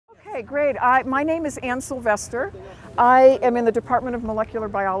Okay, great. My name is Sylvester. I am in the Department of Molecular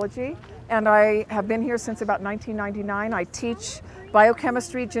Biology, and I have been here since about 1999. I teach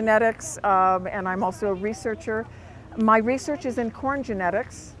biochemistry, genetics, and I'm also a researcher. My research is in corn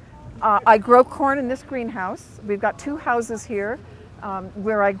genetics. I grow corn in this greenhouse. We've got two houses here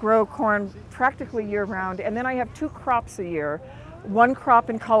where I grow corn practically year-round, and then I have two crops a year. One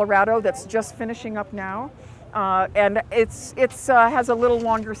crop in Colorado that's just finishing up now, and it has a little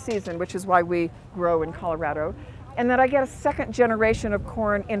longer season, which is why we grow in Colorado. And then I get a second generation of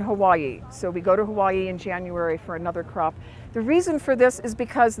corn in Hawaii. So we go to Hawaii in January for another crop. The reason for this is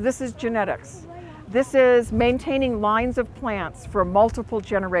because this is genetics. This is maintaining lines of plants for multiple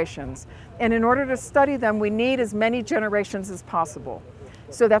generations. And in order to study them, we need as many generations as possible.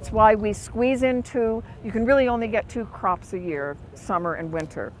 So that's why we squeeze into, you can really only get two crops a year, summer and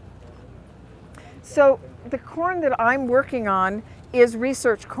winter. So the corn that I'm working on is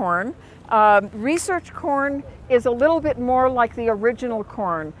research corn. Research corn is a little bit more like the original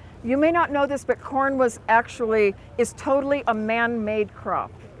corn. You may not know this, but corn is totally a man-made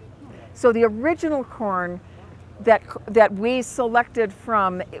crop. So the original corn that we selected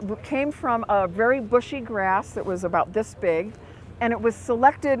from came from a very bushy grass that was about this big, and it was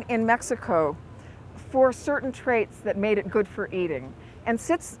selected in Mexico for certain traits that made it good for eating. And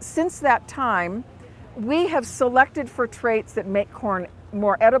since that time, we have selected for traits that make corn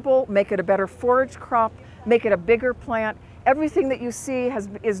more edible, make it a better forage crop, make it a bigger plant. Everything that you see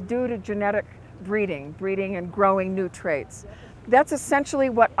is due to genetic breeding and growing new traits. That's essentially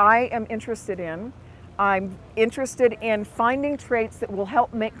what I am interested in. I'm interested in finding traits that will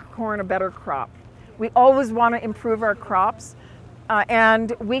help make corn a better crop. We always want to improve our crops,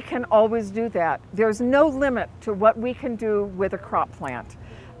 and we can always do that. There's no limit to what we can do with a crop plant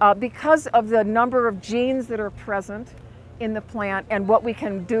because of the number of genes that are present in the plant and what we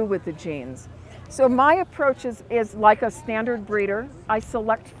can do with the genes. So my approach is like a standard breeder. I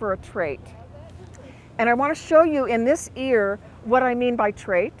select for a trait. And I want to show you in this ear what I mean by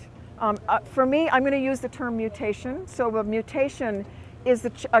trait. For me, I'm going to use the term mutation. So a mutation is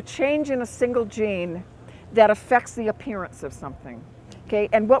a change in a single gene that affects the appearance of something. Okay,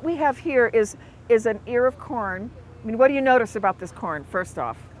 and what we have here is an ear of corn. I mean, what do you notice about this corn, first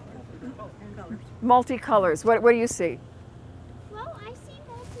off? Multicolors. What do you see? Well, I see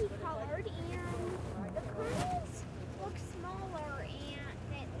multicolored, and the kernels look smaller,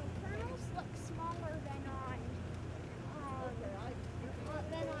 and the kernels look smaller than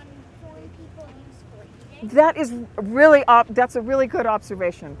on corn people use for eating. That is really that's a really good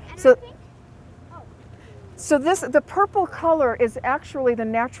observation. And So the purple color is actually the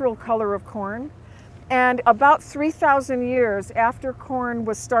natural color of corn. And about 3,000 years after corn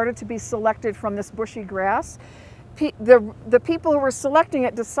was started to be selected from this bushy grass, the people who were selecting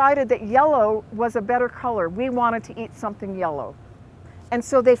it decided that yellow was a better color. We wanted to eat something yellow. And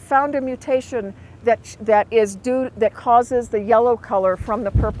so they found a mutation that causes the yellow color from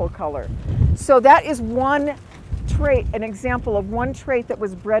the purple color. So that is one trait, an example of one trait that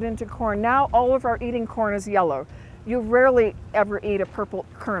was bred into corn. Now all of our eating corn is yellow. You rarely ever eat a purple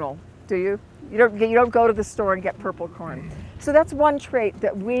kernel, do you? You don't go to the store and get purple corn. So that's one trait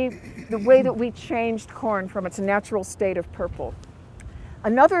the way that we changed corn from its natural state of purple.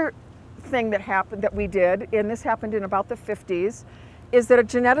 Another thing that we did, and this happened in about the 50s, is that a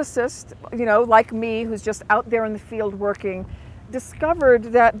geneticist, like me, who's just out there in the field working, discovered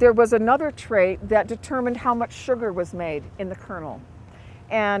that there was another trait that determined how much sugar was made in the kernel.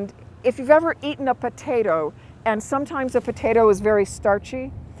 And if you've ever eaten a potato, and sometimes a potato is very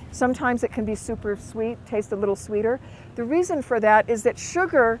starchy, sometimes it can be super sweet, taste a little sweeter. The reason for that is that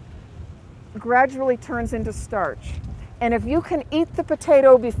sugar gradually turns into starch. And if you can eat the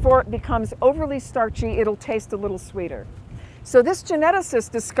potato before it becomes overly starchy, it'll taste a little sweeter. So this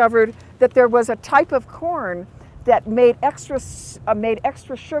geneticist discovered that there was a type of corn that made extra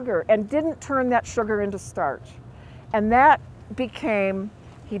sugar and didn't turn that sugar into starch. And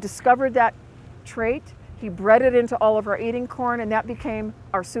he discovered that trait. He bred it into all of our eating corn, and that became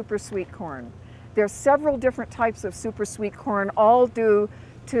our super sweet corn. There are several different types of super sweet corn, all due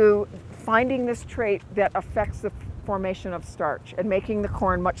to finding this trait that affects the formation of starch and making the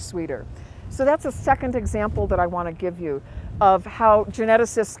corn much sweeter. So that's a second example that I want to give you of how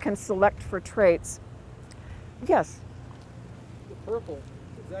geneticists can select for traits. Yes? The purple,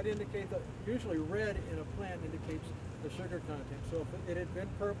 does that indicate that usually red in a plant indicates the sugar content? So if it had been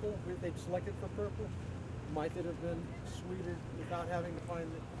purple, if they'd selected for purple, might it have been sweeter without having to find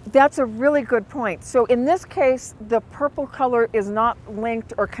it? That's a really good point. So in this case, the purple color is not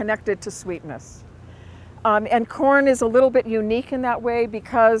linked or connected to sweetness. And corn is a little bit unique in that way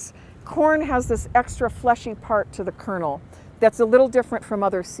because corn has this extra fleshy part to the kernel that's a little different from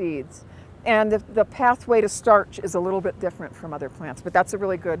other seeds. And the pathway to starch is a little bit different from other plants, but that's a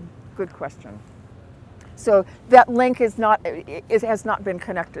really good question. So that link has not been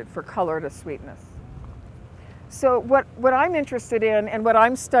connected for color to sweetness. So what I'm interested in and what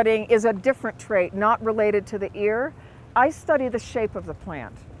I'm studying is a different trait, not related to the ear. I study the shape of the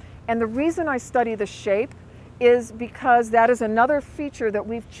plant. And the reason I study the shape is because that is another feature that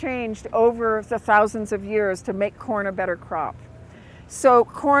we've changed over the thousands of years to make corn a better crop. So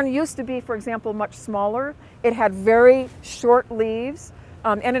corn used to be, for example, much smaller. It had very short leaves.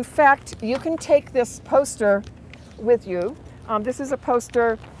 And in fact, you can take this poster with you. This is a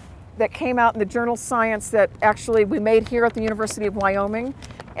poster that came out in the journal Science that actually we made here at the University of Wyoming.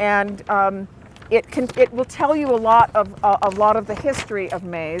 And it will tell you a lot of the history of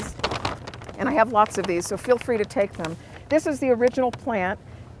maize. And I have lots of these, so feel free to take them. This is the original plant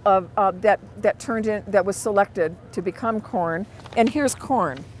that was selected to become corn. And here's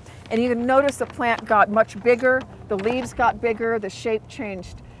corn. And you can notice the plant got much bigger, the leaves got bigger, the shape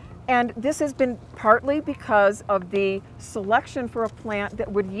changed. And this has been partly because of the selection for a plant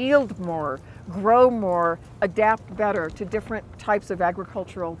that would yield more, grow more, adapt better to different types of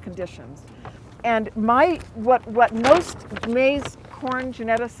agricultural conditions. And what most maize corn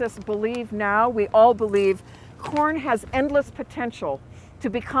geneticists believe now, we all believe, corn has endless potential to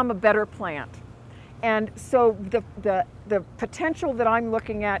become a better plant. And so the potential that I'm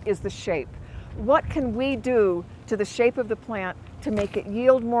looking at is the shape. What can we do to the shape of the plant to make it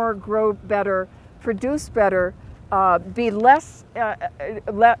yield more, grow better, produce better,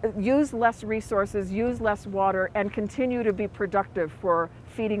 use less resources, use less water, and continue to be productive for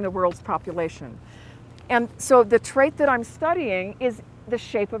feeding the world's population? And so the trait that I'm studying is the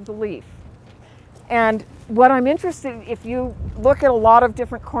shape of the leaf. And what I'm interested in, if you look at a lot of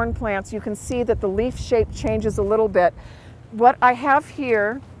different corn plants, you can see that the leaf shape changes a little bit. What I have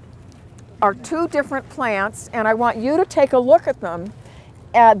here are two different plants, and I want you to take a look at them.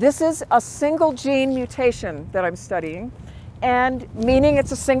 This is a single gene mutation that I'm studying, and meaning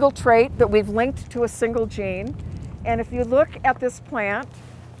it's a single trait that we've linked to a single gene. And if you look at this plant,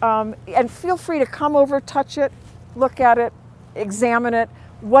 and feel free to come over, touch it, look at it, examine it.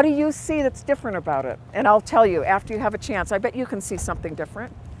 What do you see that's different about it? And I'll tell you after you have a chance. I bet you can see something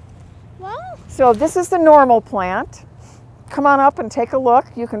different. Well, So this is the normal plant. Come on up and take a look.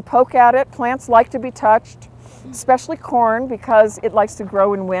 You can poke at it. Plants like to be touched, especially corn, because it likes to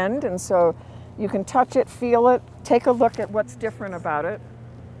grow in wind. And so you can touch it, feel it, take a look at what's different about it.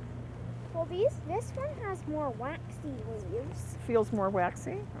 well, this one has more waxy leaves, Feels more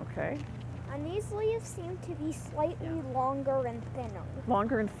waxy, okay. and these leaves seem to be slightly longer and thinner.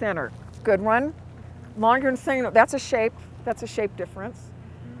 Longer and thinner, good one. Longer and thinner, that's a shape difference.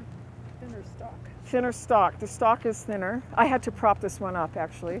 Thinner stalk. Thinner stalk, the stalk is thinner. I had to prop this one up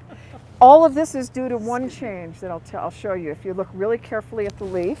actually. All of this is due to one change that I'll show you if you look really carefully at the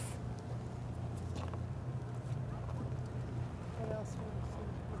leaf. What else?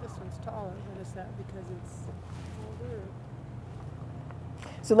 This one's taller, but is that because it's older?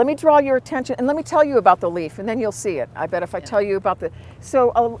 So let me draw your attention and let me tell you about the leaf and then you'll see it. I bet if I tell you about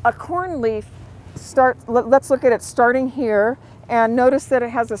so a corn leaf, let's look at it starting here and notice that it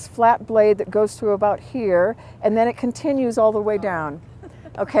has this flat blade that goes to about here and then it continues all the way down.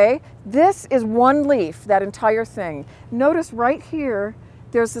 Okay, this is one leaf, that entire thing. Notice right here,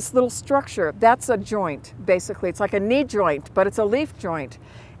 there's this little structure. That's a joint, basically. It's like a knee joint, but it's a leaf joint.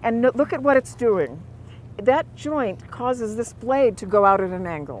 And look at what it's doing. That joint causes this blade to go out at an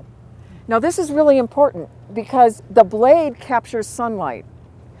angle. Now this is really important because the blade captures sunlight.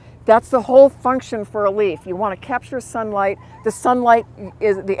 That's the whole function for a leaf. You want to capture sunlight. The sunlight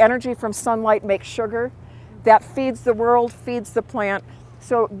is the energy from sunlight makes sugar. That feeds the world, feeds the plant.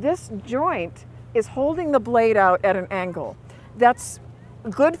 So this joint is holding the blade out at an angle. That's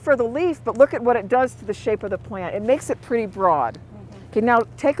good for the leaf, but look at what it does to the shape of the plant. It makes it pretty broad. Okay, now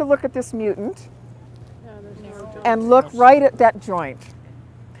take a look at this mutant and look right at that joint.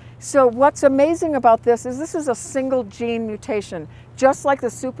 So what's amazing about this is a single gene mutation. Just like the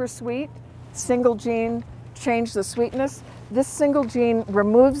super sweet, single gene changed the sweetness, this single gene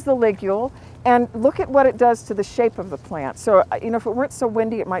removes the ligule. And look at what it does to the shape of the plant. So, you know, if it weren't so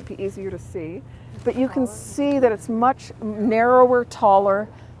windy, it might be easier to see. But you can see that it's much narrower, taller,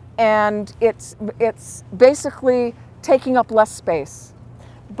 and it's basically taking up less space.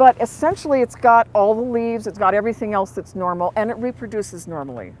 But essentially, it's got all the leaves, it's got everything else that's normal, and it reproduces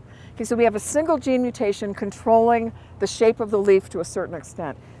normally. Okay, so we have a single gene mutation controlling the shape of the leaf to a certain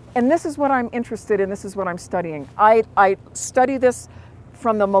extent. And this is what I'm interested in, this is what I'm studying. I study this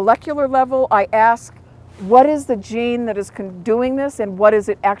from the molecular level. I ask, what is the gene that is doing this, and what is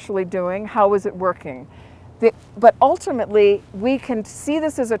it actually doing? How is it working? But ultimately, we can see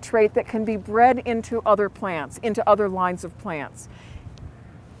this as a trait that can be bred into other plants, into other lines of plants.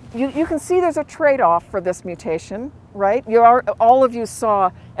 You can see there's a trade-off for this mutation, right? All of you saw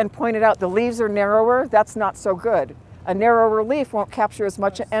and pointed out the leaves are narrower. That's not so good. A narrower leaf won't capture as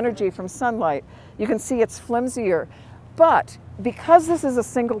much energy from sunlight. You can see it's flimsier. But because this is a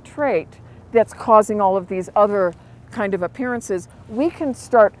single trait that's causing all of these other kind of appearances, we can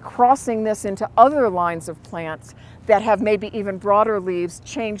start crossing this into other lines of plants that have maybe even broader leaves,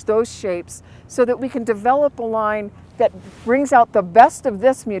 change those shapes so that we can develop a line that brings out the best of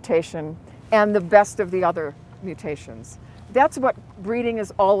this mutation and the best of the other mutations. That's what breeding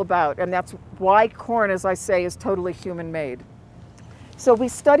is all about, and that's why corn, as I say, is totally human-made. So we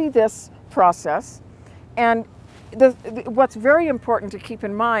study this process, and what's very important to keep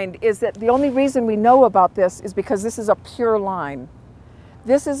in mind is that the only reason we know about this is because this is a pure line.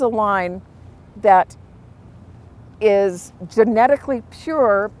 This is a line that is genetically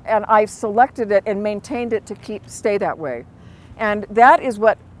pure, and I've selected it and maintained it to stay that way. And that is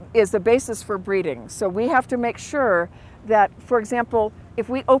what is the basis for breeding. So we have to make sure that, for example, if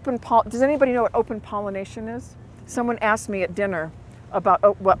we does anybody know what open pollination is? Someone asked me at dinner about,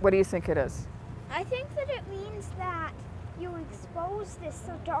 what do you think it is? I think that it means that you expose the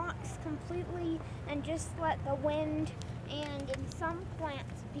stalks completely and just let the wind, and in some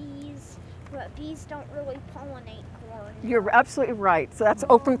plants, bees, but bees don't really pollinate corn. You're absolutely right. So that's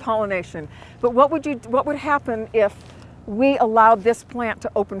open pollination. But what would happen if we allowed this plant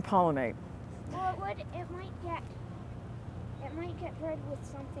to open pollinate? Well, it might get bred with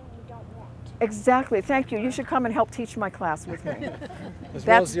something you don't want. Exactly. Thank you. You should come and help teach my class with me. As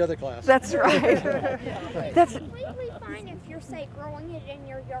well as the other class. That's right. That's completely fine if you're, say, growing it in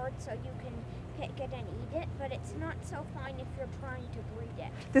your yard so you can pick it and eat it, but it's not so fine if you're trying to breed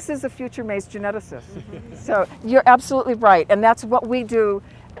it. This is a future maize geneticist. So you're absolutely right. And that's what we do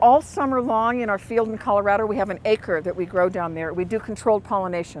all summer long in our field in Colorado. We have an acre that we grow down there. We do controlled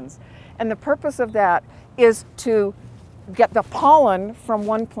pollinations. And the purpose of that is to get the pollen from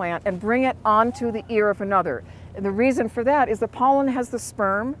one plant and bring it onto the ear of another. And the reason for that is the pollen has the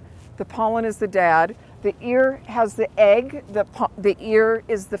sperm, the pollen is the dad, the ear has the egg, the ear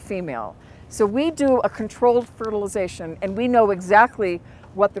is the female. So we do a controlled fertilization, and we know exactly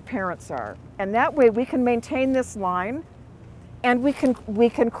what the parents are. And that way we can maintain this line, and we can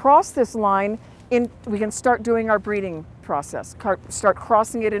cross this line we can start doing our breeding process, start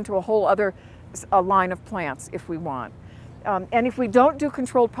crossing it into a whole other line of plants if we want. And if we don't do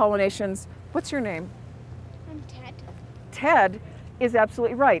controlled pollinations, what's your name? I'm Ted. Ted is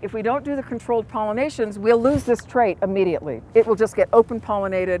absolutely right. If we don't do the controlled pollinations, we'll lose this trait immediately. It will just get open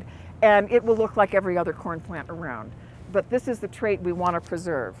pollinated, and it will look like every other corn plant around. But this is the trait we want to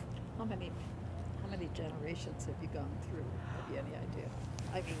preserve. How many generations have you gone through? Have you any idea?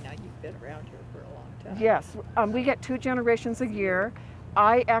 I mean, now you've been around here for a long time. Yes, we get 2 generations a year.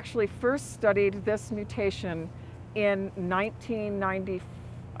 I actually first studied this mutation in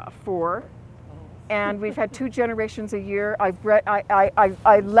 1994, and we've had 2 generations a year. I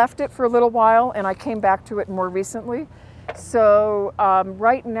left it for a little while, and I came back to it more recently. So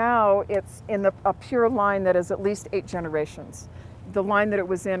right now it's in a pure line that is at least 8 generations. The line that it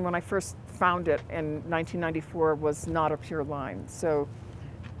was in when I first found it in 1994 was not a pure line. So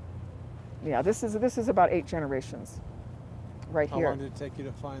yeah, this is about 8 generations right here. How long did it take you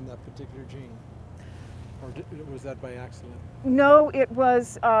to find that particular gene? Or was that by accident? No, it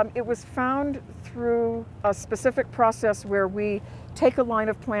was found through a specific process where we take a line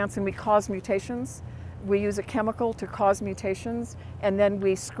of plants and we cause mutations. We use a chemical to cause mutations, and then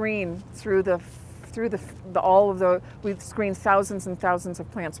we screen we screen thousands and thousands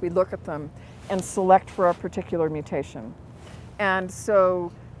of plants. We look at them and select for a particular mutation. And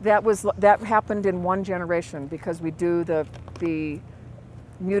so that happened in 1 generation because we do the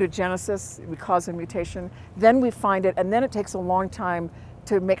mutagenesis, we cause a mutation, then we find it, and then it takes a long time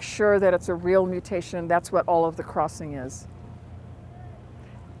to make sure that it's a real mutation. That's what all of the crossing is.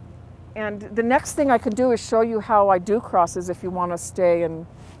 And the next thing I could do is show you how I do crosses if you want to stay and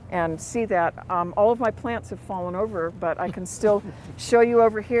see that. All of my plants have fallen over, but I can still show you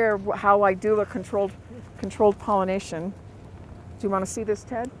over here how I do a controlled pollination. Do you want to see this,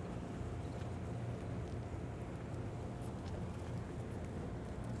 Ted?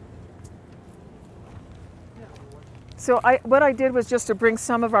 So what I did was just to bring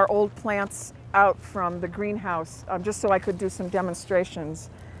some of our old plants out from the greenhouse, just so I could do some demonstrations.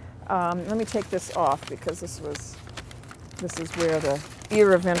 Let me take this off because this is where the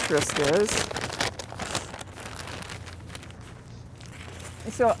ear of interest is.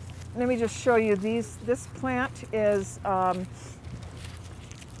 So let me just show you these. This plant is,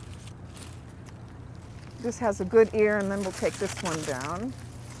 this has a good ear, and then we'll take this one down.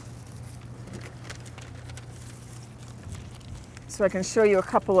 So I can show you a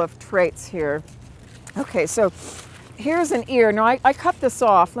couple of traits here. Okay, so here's an ear. Now I cut this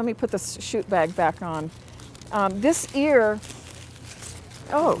off. Let me put the shoot bag back on. This ear,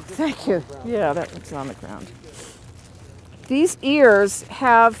 oh, thank you. Yeah, that's on the ground. These ears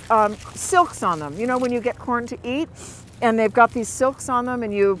have silks on them. You know when you get corn to eat and they've got these silks on them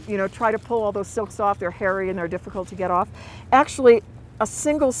and you try to pull all those silks off, they're hairy and they're difficult to get off. Actually, a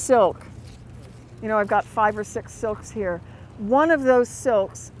single silk, I've got 5 or 6 silks here. One of those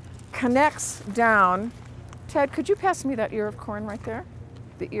silks connects down. Ted, could you pass me that ear of corn right there?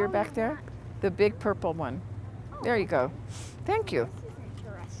 The ear back there? The big purple one. There you go. Thank you. This is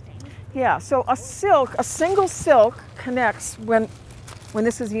interesting. Yeah, so a single silk connects when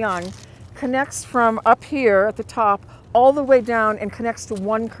this is young, connects from up here at the top all the way down and connects to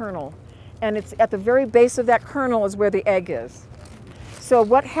one kernel. And it's at the very base of that kernel is where the egg is. So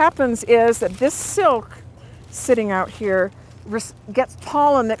what happens is that this silk sitting out here gets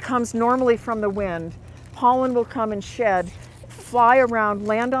pollen that comes normally from the wind. Pollen will come and shed, fly around,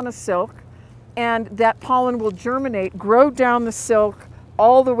 land on a silk, and that pollen will germinate, grow down the silk,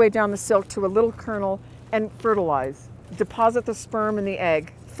 all the way down the silk to a little kernel and fertilize, deposit the sperm and the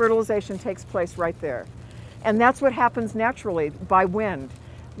egg. Fertilization takes place right there. And that's what happens naturally by wind.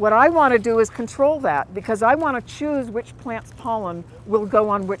 What I want to do is control that because I want to choose which plant's pollen will go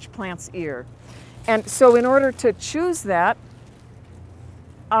on which plant's ear. And so in order to choose that,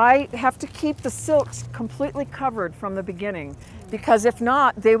 I have to keep the silks completely covered from the beginning because if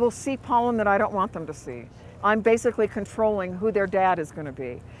not, they will see pollen that I don't want them to see. I'm basically controlling who their dad is going to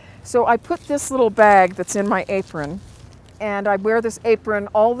be. So I put this little bag that's in my apron, and I wear this apron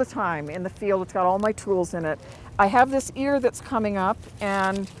all the time in the field. It's got all my tools in it. I have this ear that's coming up,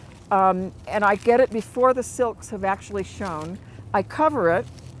 and I get it before the silks have actually shown. I cover it,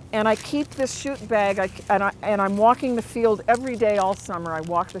 and I keep this shoot bag, and I'm walking the field every day all summer. I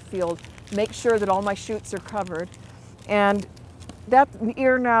walk the field, make sure that all my shoots are covered. And that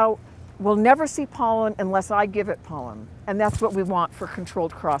ear now will never see pollen unless I give it pollen. And that's what we want for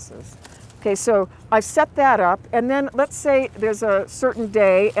controlled crosses. Okay, so I've set that up, and then let's say there's a certain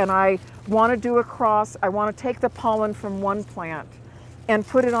day and I want to do a cross. I want to take the pollen from one plant and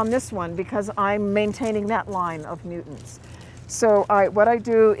put it on this one because I'm maintaining that line of mutants. So what I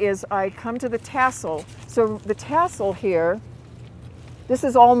do is I come to the tassel. So the tassel here, this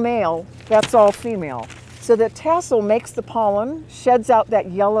is all male, that's all female. So the tassel makes the pollen, sheds out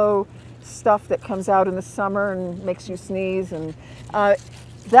that yellow stuff that comes out in the summer and makes you sneeze. And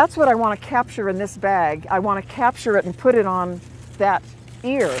that's what I want to capture in this bag. I want to capture it and put it on that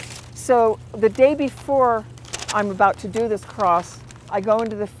ear. So the day before I'm about to do this cross, I go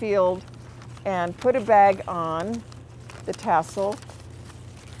into the field and put a bag on the tassel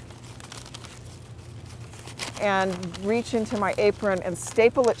and reach into my apron and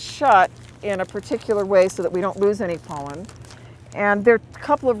staple it shut in a particular way so that we don't lose any pollen. And there are a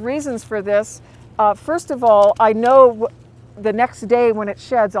couple of reasons for this. First of all, I know the next day when it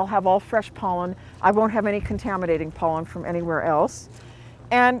sheds, I'll have all fresh pollen. I won't have any contaminating pollen from anywhere else.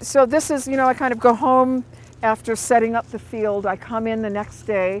 And so this is, I kind of go home after setting up the field. I come in the next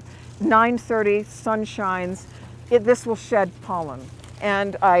day, 9:30, sun shines. This will shed pollen.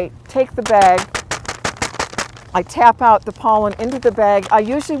 And I take the bag, I tap out the pollen into the bag. I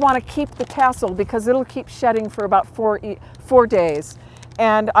usually want to keep the tassel because it'll keep shedding for about 4 days.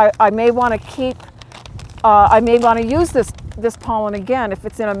 And I may want to use this pollen again if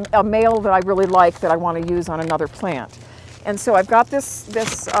it's in a male that I really like that I want to use on another plant. And so I've got this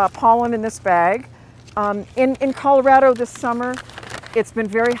pollen in this bag. In Colorado this summer, it's been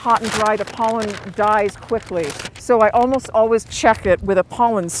very hot and dry. The pollen dies quickly. So I almost always check it with a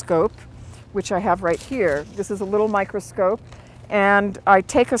pollen scope, which I have right here. This is a little microscope. And I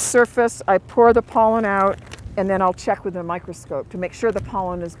take a surface, I pour the pollen out, and then I'll check with a microscope to make sure the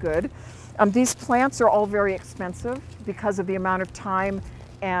pollen is good. These plants are all very expensive because of the amount of time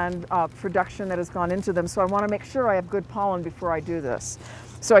and production that has gone into them. So I want to make sure I have good pollen before I do this.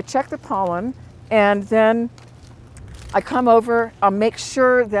 So I check the pollen, and then I come over, I'll make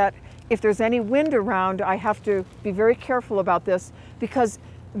sure that if there's any wind around, I have to be very careful about this because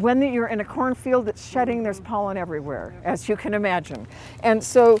when you're in a cornfield that's shedding, there's pollen everywhere, as you can imagine. And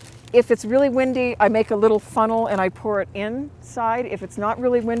so If it's really windy, I make a little funnel and I pour it inside. If it's not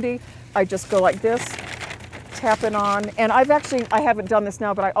really windy, I just go like this, tap it on. And I haven't done this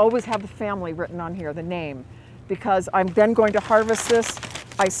now, but I always have the family written on here, the name, because I'm then going to harvest this.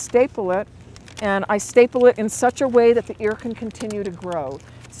 I staple it, and I staple it in such a way that the ear can continue to grow.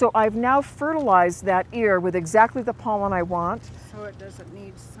 So I've now fertilized that ear with exactly the pollen I want. So it doesn't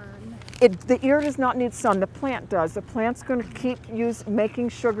need sun? The ear does not need sun, the plant does. The plant's going to keep making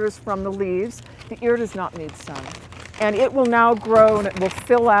sugars from the leaves. The ear does not need sun. And it will now grow and it will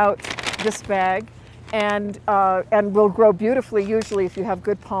fill out this bag and will grow beautifully usually if you have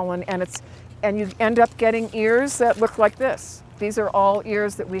good pollen, and you end up getting ears that look like this. These are all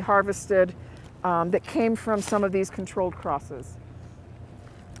ears that we harvested that came from some of these controlled crosses.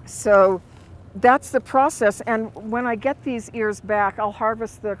 So that's the process, and when I get these ears back, I'll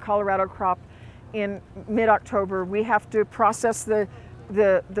harvest the Colorado crop in mid-October. We have to process the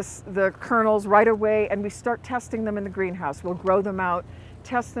kernels right away, and we start testing them in the greenhouse. We'll grow them out,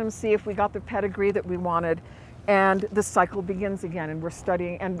 test them, see if we got the pedigree that we wanted, and the cycle begins again. And we're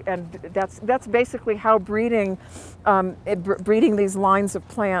studying, and that's basically how breeding these lines of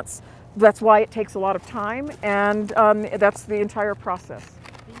plants. That's why it takes a lot of time, and that's the entire process.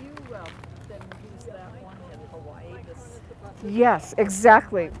 Do you then use that one in Hawaii? Yes,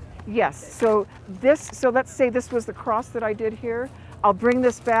 exactly. Yes. So let's say this was the cross that I did here. I'll bring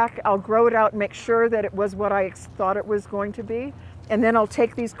this back, I'll grow it out, make sure that it was what I thought it was going to be, and then I'll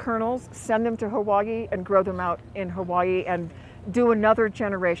take these kernels, send them to Hawaii, and grow them out in Hawaii and do another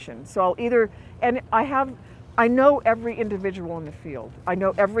generation. So I'll either, and I know every individual in the field. I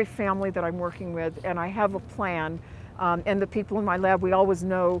know every family that I'm working with, and I have a plan. And the people in my lab, we always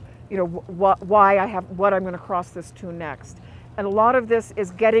know, what I'm going to cross this to next. And a lot of this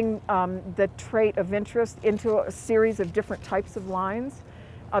is getting the trait of interest into a series of different types of lines,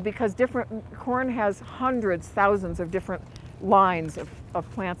 because corn has hundreds, thousands of different lines of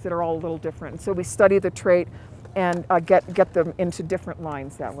plants that are all a little different. And so we study the trait and get them into different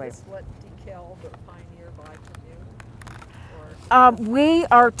lines that way. Is this what DeKalb or Pioneer buy from you? We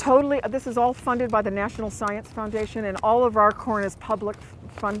are totally, this is all funded by the National Science Foundation, and all of our corn is public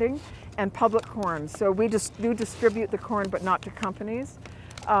funding and public corn. So we just do distribute the corn, but not to companies.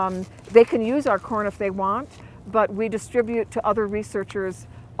 They can use our corn if they want, but we distribute to other researchers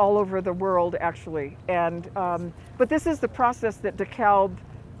all over the world, actually. And but this is the process that DeKalb,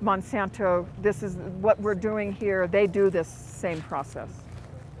 Monsanto, this is what we're doing here. They do this same process.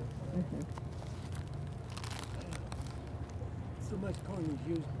 Mm-hmm. So much corn is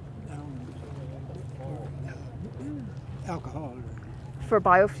used now for alcohol. For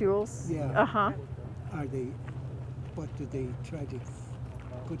biofuels? Yeah. Uh-huh. What do they try to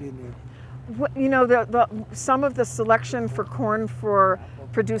put in there? Some of the selection for corn for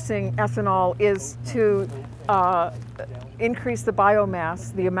producing ethanol is to increase the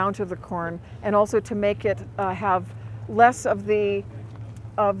biomass, the amount of the corn, and also to make it have less of the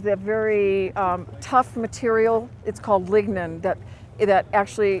very tough material. It's called lignin that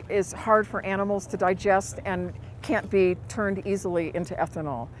actually is hard for animals to digest and can't be turned easily into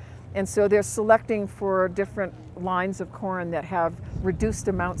ethanol. And so they're selecting for different lines of corn that have reduced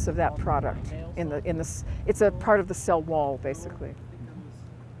amounts of that product it's a part of the cell wall, basically.